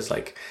videos?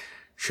 Like,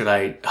 should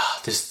I,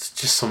 there's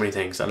just so many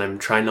things. And I'm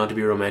trying not to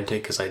be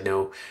romantic because I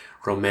know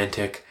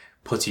romantic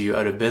puts you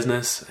out of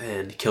business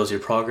and kills your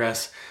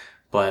progress.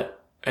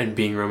 And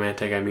being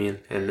romantic, I mean,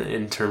 and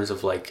in terms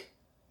of like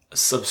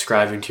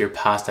subscribing to your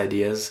past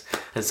ideas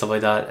and stuff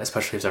like that,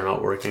 especially if they're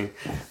not working.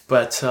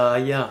 But,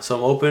 yeah, so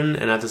I'm open,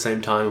 and at the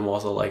same time, I'm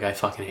also like, I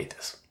fucking hate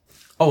this.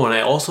 Oh, and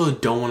I also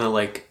don't want to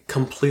like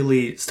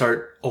completely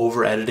start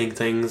over editing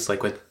things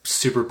like with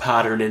super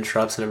pattern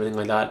interrupts and everything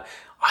like that.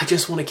 I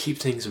just want to keep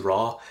things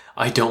raw.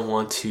 I don't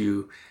want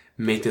to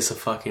make this a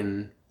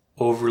fucking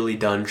overly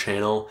done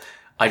channel.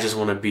 I just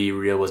want to be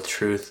real with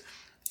truth.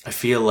 I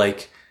feel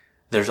like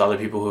there's other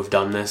people who have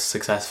done this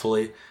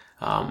successfully.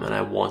 And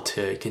I want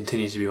to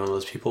continue to be one of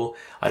those people.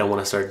 I don't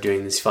want to start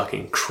doing these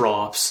fucking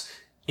crops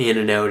in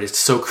and out. It's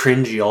so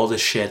cringy, all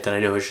this shit that I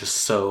know is just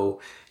so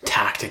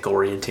tactic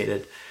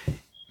orientated.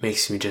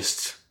 Makes me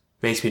just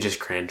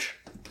cringe.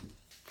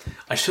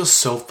 I feel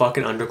so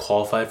fucking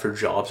underqualified for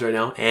jobs right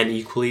now. And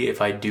equally,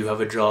 if I do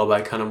have a job I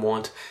kind of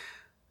want,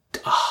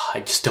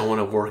 I just don't want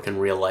to work in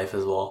real life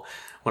as well.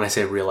 When I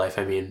say real life,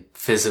 I mean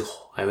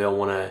physical. I don't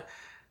want to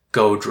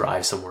go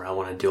drive somewhere. I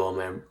want to do all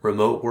my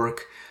remote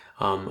work.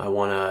 I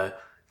want to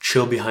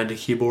chill behind a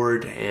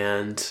keyboard,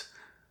 and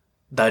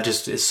that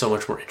just is so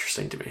much more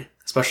interesting to me.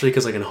 Especially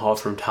because I can hop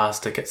from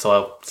task to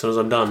so as soon as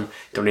I'm done,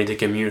 don't need to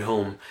commute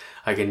home.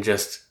 I can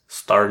just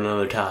start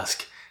another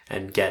task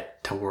and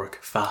get to work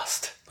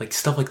fast. Like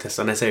stuff like this.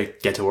 And I say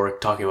get to work,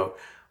 talking about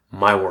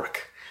my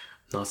work,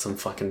 not some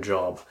fucking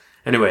job.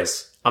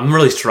 Anyways, I'm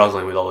really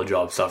struggling with all the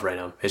job stuff right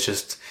now.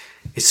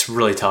 It's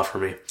really tough for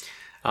me.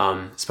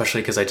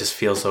 Especially because I just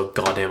feel so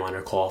goddamn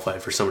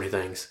underqualified for so many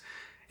things.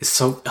 It's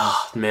so,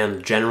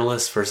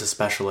 generalist versus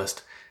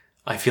specialist.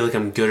 I feel like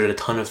I'm good at a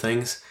ton of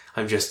things.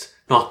 I'm just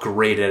not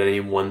great at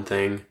any one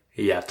thing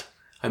yet.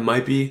 I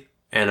might be,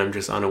 and I'm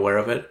just unaware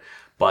of it.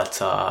 But,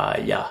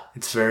 yeah,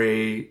 it's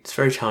very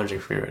challenging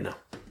for me right now.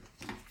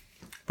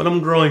 But I'm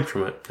growing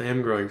from it. I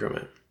am growing from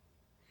it.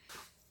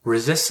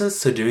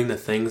 Resistance to doing the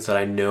things that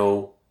I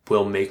know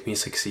will make me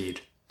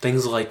succeed.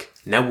 Things like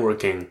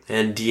networking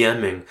and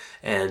DMing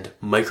and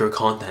micro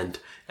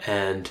content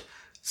and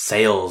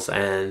sales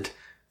and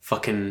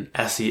fucking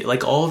SEO,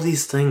 like all of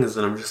these things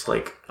that I'm just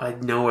like, I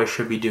know I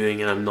should be doing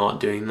and I'm not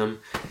doing them.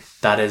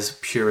 That is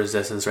pure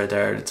resistance right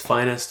there at its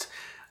finest.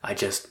 I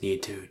just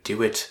need to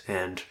do it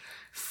and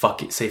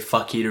say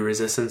fuck you to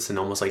resistance and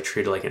almost like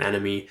treat it like an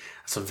enemy.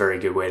 That's a very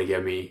good way to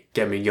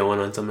get me going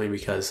on something,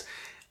 because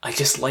I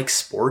just like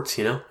sports,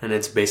 and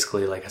it's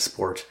basically like a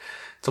sport.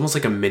 It's almost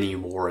like a mini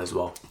war as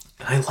well.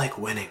 And I like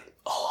winning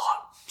a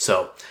lot.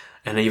 So,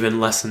 and even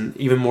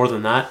more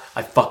than that,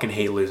 I fucking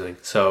hate losing.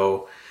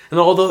 So, and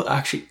although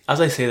actually,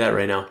 as I say that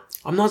right now,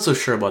 I'm not so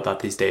sure about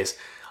that these days.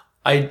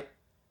 I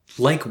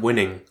like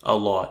winning a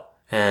lot,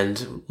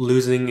 and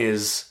losing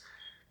is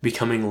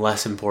becoming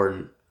less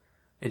important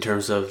in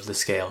terms of the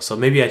scale. So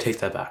maybe I take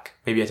that back.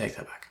 I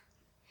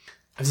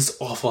have this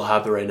awful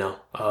habit right now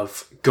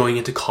of going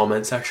into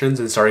comment sections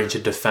and starting to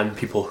defend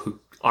people who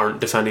aren't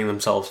defending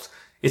themselves.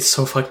 It's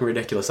so fucking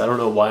ridiculous. I don't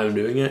know why I'm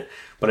doing it,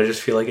 but I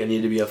just feel like I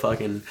need to be a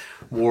fucking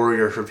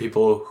warrior for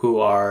people who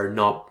are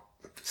not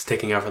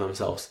sticking up for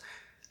themselves.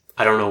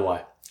 I don't know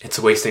why. It's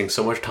wasting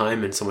so much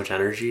time and so much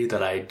energy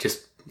that I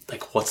just,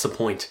 like, what's the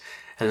point?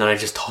 And then I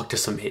just talk to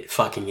some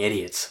fucking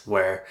idiots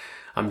where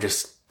I'm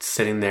just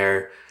sitting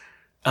there.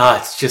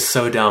 It's just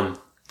so dumb.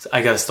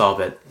 I gotta stop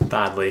it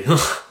badly.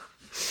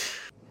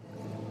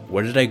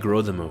 Where did I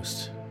grow the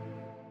most?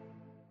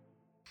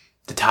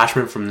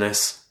 Detachment from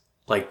this,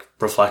 like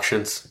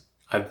reflections.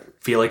 I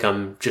feel like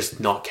I'm just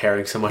not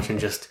caring so much and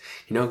just,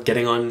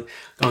 getting on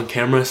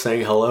camera,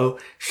 saying hello,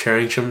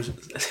 sharing some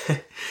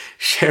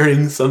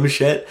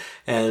shit,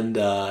 and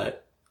I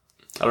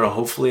don't know,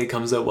 hopefully it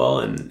comes out well,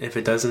 and if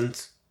it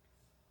doesn't,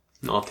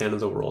 not the end of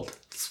the world.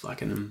 It's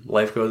fucking,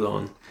 life goes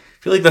on.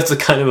 I feel like that's a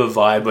kind of a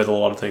vibe with a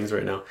lot of things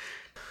right now.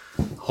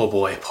 Oh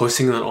boy,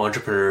 posting that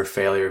entrepreneur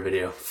failure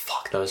video.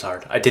 Fuck, that was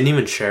hard. I didn't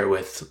even share it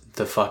with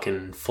the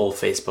fucking full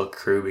Facebook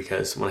crew,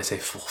 because when I say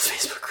full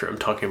Facebook crew, I'm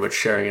talking about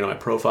sharing it on my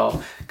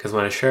profile. Because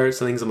when I share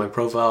some things on my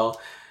profile,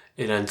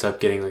 it ends up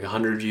getting like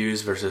 100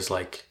 views versus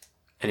like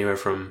anywhere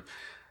from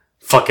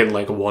fucking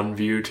like 1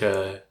 view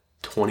to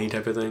 20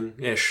 type of thing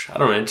ish. I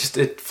don't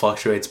know, it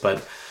fluctuates,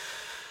 but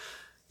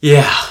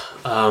yeah,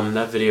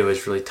 that video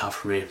is really tough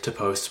for me to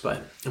post,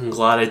 but I'm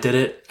glad I did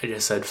it. I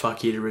just said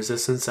fuck you to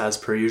resistance as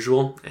per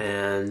usual,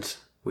 and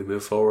we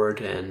move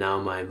forward, and now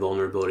my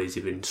vulnerability is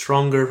even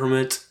stronger from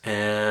it,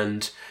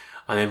 and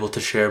I'm able to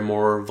share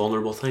more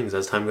vulnerable things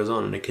as time goes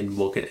on, and I can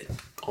look at it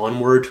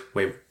onward.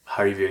 Wait,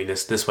 how are you viewing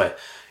this? This way.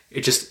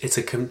 It's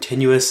a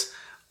continuous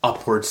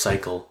upward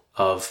cycle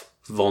of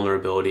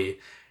vulnerability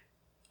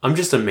I'm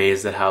just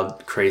amazed at how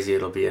crazy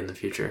it'll be in the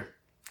future.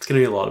 It's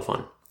going to be a lot of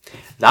fun.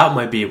 That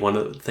might be one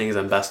of the things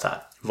I'm best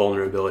at,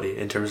 vulnerability,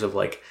 in terms of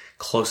like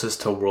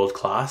closest to world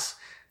class.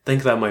 I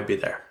think that might be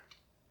there.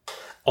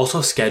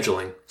 Also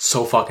scheduling,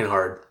 so fucking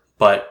hard,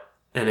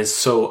 and it's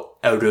so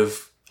out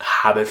of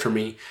habit for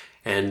me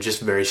and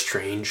just very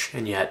strange.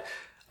 And yet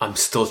I'm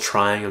still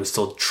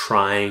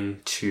trying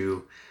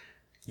to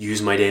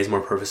use my days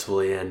more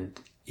purposefully. And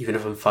even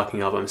if I'm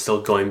fucking up, I'm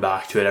still going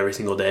back to it every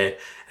single day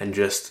and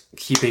just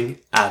keeping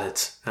at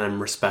it. And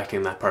I'm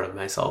respecting that part of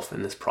myself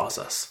in this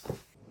process.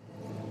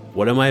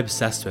 What am I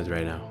obsessed with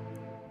right now?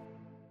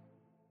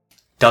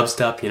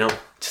 Dubstep,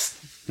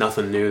 just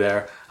nothing new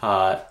there.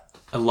 I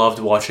loved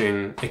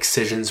watching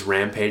Excision's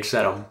Rampage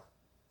set. I'm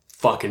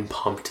fucking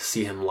pumped to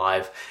see him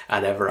live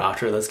at Ever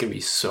After. That's gonna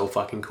be so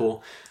fucking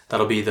cool.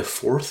 That'll be the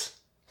 4th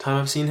time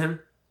I've seen him.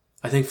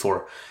 I think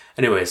 4.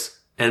 Anyways,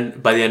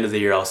 and by the end of the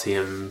year, I'll see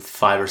him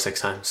 5 or 6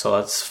 times. So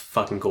that's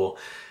fucking cool.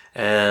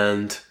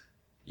 And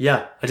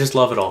yeah, I just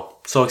love it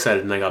all. So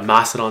excited. And I got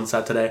Mastodon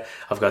set today.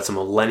 I've got some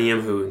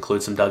Millennium, who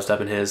includes some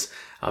dubstep in his.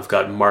 I've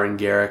got Martin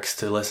Garrix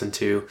to listen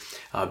to.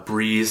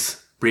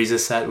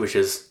 Breeze's set, which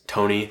is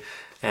Tony.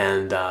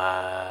 And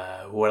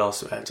what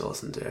else do I have to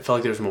listen to? I feel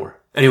like there's more.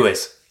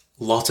 Anyways,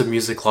 lots of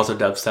music, lots of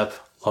dubstep.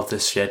 Love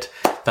this shit.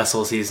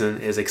 Festival season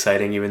is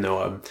exciting, even though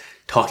I'm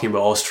talking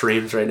about all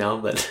streams right now.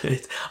 But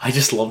I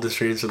just love the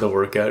streams for the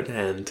workout,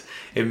 and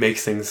it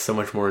makes things so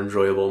much more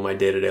enjoyable in my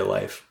day-to-day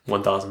life.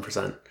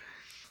 1000%.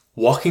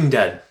 Walking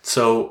Dead.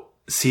 So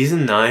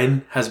season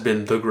 9 has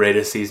been the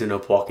greatest season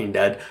of Walking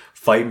Dead.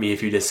 Fight me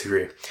if you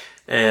disagree.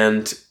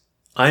 And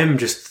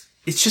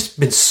it's just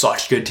been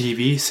such good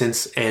TV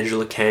since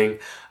Angela Kang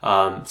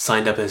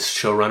signed up as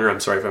showrunner. I'm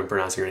sorry if I'm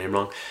pronouncing her name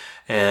wrong.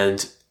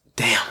 And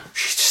damn,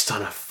 she's just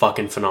done a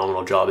fucking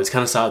phenomenal job. It's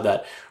kind of sad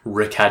that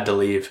Rick had to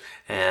leave,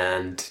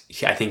 and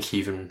I think he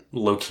even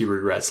low-key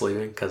regrets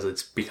leaving because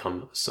it's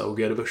become so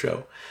good of a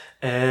show.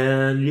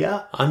 And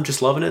yeah, I'm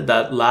just loving it.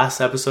 That last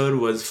episode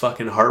was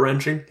fucking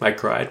heart-wrenching. I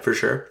cried for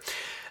sure.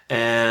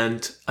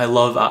 And I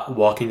love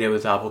Walking Dead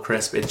with Apple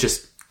Crisp. It's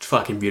just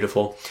fucking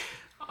beautiful.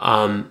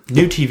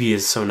 New TV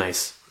is so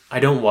nice. I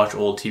don't watch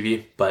old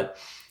TV, but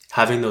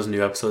having those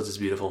new episodes is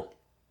beautiful.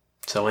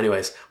 So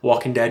anyways,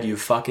 Walking Dead,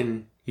 you've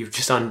outdone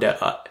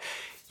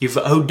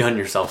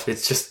yourself.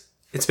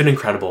 It's been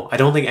incredible. I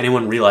don't think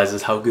anyone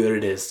realizes how good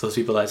it is. Those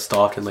people that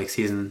stopped in like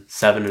season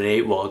 7 and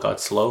 8 while it got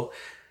slow,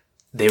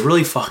 they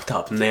really fucked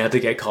up and they had to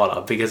get caught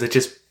up because it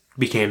just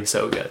became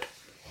so good.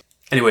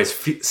 Anyways,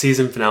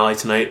 season finale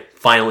tonight,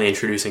 finally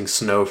introducing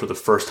Snow for the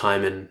first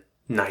time in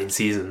 9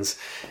 seasons.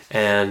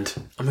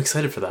 And I'm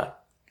excited for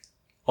that.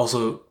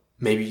 Also,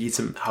 maybe eat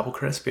some Apple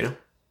Crisp,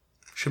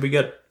 Should be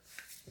good.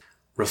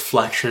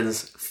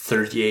 Reflections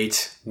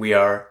 38. We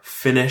are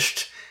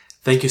finished.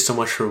 Thank you so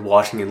much for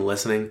watching and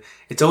listening.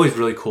 It's always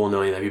really cool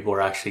knowing that people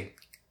are actually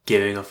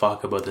giving a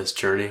fuck about this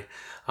journey.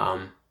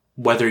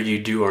 Whether you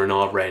do or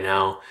not right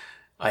now,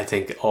 I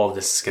think all of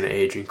this is going to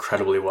age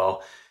incredibly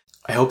well.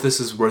 I hope this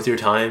is worth your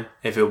time.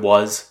 If it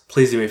was,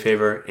 please do me a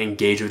favor,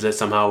 engage with it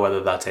somehow, whether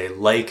that's a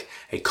like,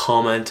 a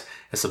comment,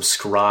 a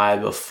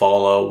subscribe, a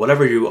follow,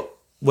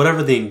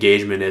 whatever the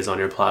engagement is on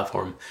your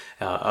platform,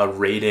 a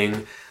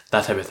rating,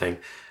 that type of thing.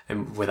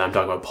 And I'm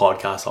talking about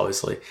podcasts,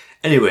 obviously.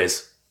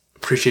 Anyways,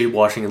 appreciate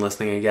watching and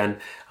listening again.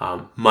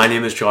 My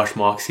name is Josh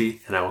Moxie,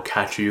 and I will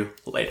catch you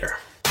later.